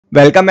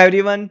Welcome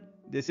everyone.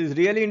 This is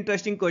really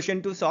interesting question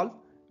to solve.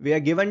 We are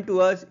given to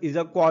us is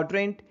a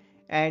quadrant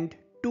and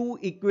two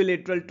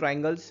equilateral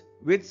triangles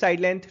with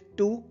side length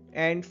 2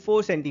 and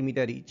 4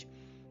 centimeter each.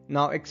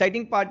 Now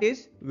exciting part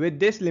is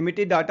with this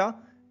limited data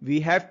we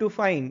have to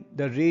find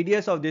the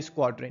radius of this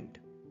quadrant.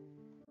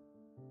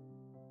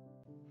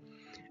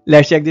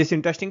 Let's check this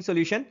interesting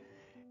solution.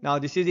 Now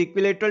this is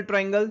equilateral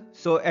triangle,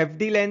 so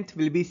FD length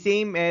will be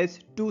same as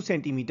 2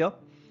 centimeter.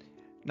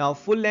 Now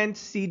full length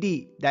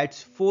CD,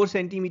 that's 4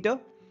 centimeter.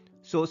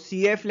 So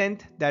CF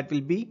length, that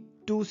will be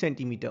 2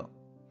 centimeter.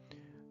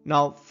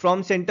 Now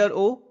from center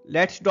O,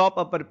 let's drop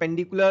a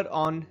perpendicular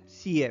on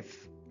CF.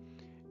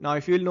 Now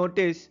if you will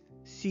notice,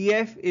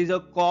 CF is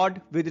a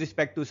chord with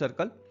respect to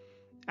circle,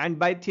 and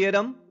by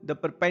theorem the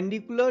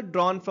perpendicular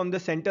drawn from the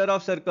center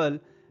of circle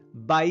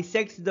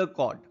bisects the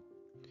chord.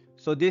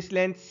 So this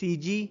length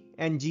CG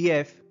and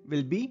GF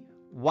will be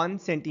 1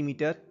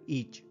 centimeter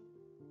each.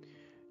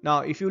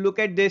 Now if you look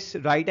at this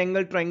right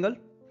angle triangle,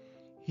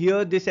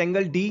 here this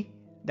angle D,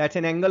 that's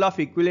an angle of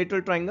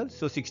equilateral triangle,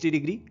 so 60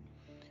 degree,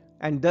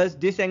 and thus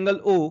this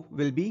angle O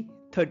will be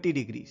 30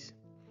 degrees.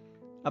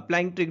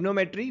 Applying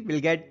trigonometry,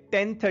 we'll get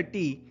tan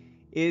 30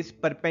 is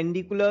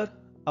perpendicular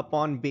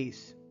upon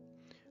base.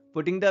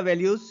 Putting the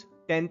values,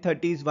 tan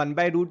 30 is 1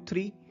 by root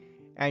 3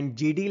 and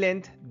GD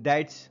length,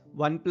 that's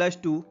 1 plus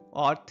 2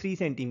 or 3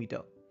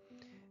 centimeter.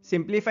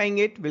 Simplifying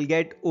it, we'll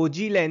get OG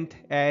length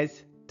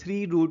as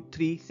 3 root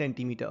 3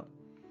 centimeter.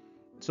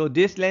 So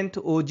this length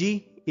OG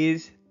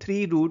is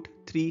 3 root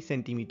 3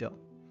 centimeter.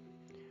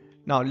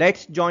 Now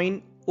let's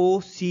join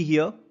OC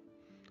here.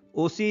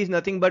 OC is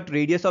nothing but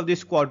radius of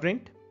this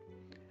quadrant.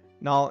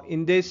 Now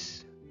in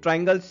this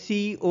triangle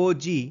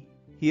COG,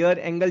 here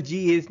angle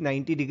G is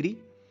 90 degree.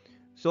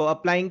 So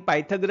applying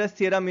Pythagoras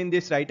theorem in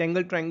this right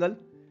angle triangle,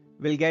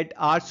 we'll get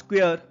R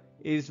square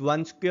is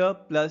 1 square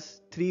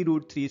plus 3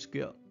 root 3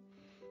 square.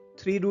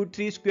 3 root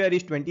 3 square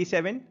is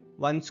 27,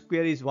 1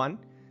 square is 1.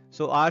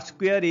 So R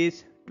square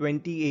is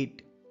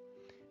 28.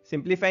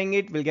 Simplifying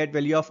it, we'll get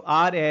value of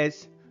R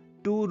as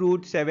 2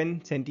 root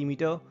 7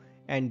 centimeter,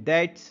 and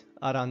that's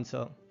our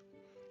answer.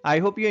 I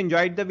hope you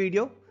enjoyed the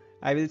video.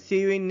 I will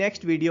see you in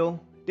next video.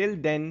 Till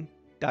then,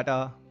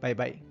 tata, bye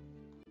bye.